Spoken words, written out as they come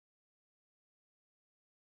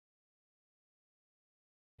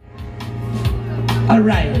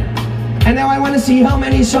Alright. And now I want to see how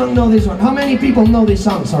many songs know this one. How many people know this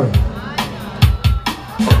song? Sorry.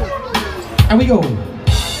 And we go.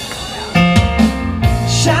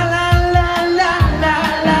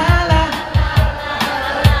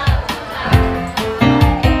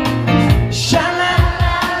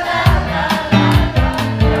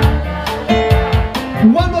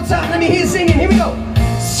 One more time, let me hear you singing. Here we go.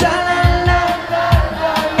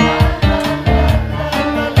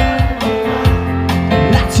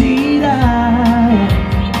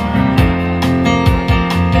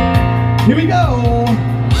 Here we go.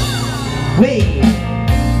 Wait.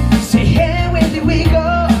 Say, hey, where did we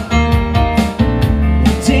go?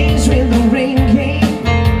 Days when the rain came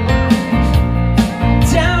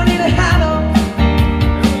down in the hollow,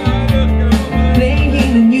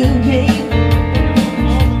 playing a new game,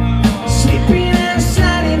 sleeping and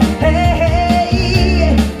sliding,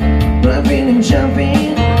 hey, bumping and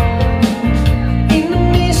jumping in the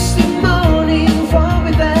misty morning, fall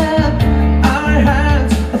without our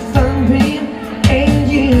hearts a-thumping.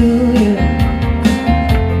 And you,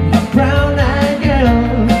 my brown-eyed girl,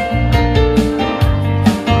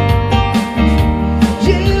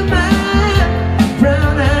 you, my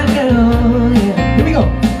brown-eyed girl, yeah. Here we go.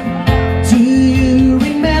 Do you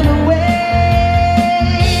remember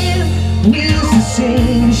when we used to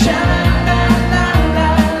sing?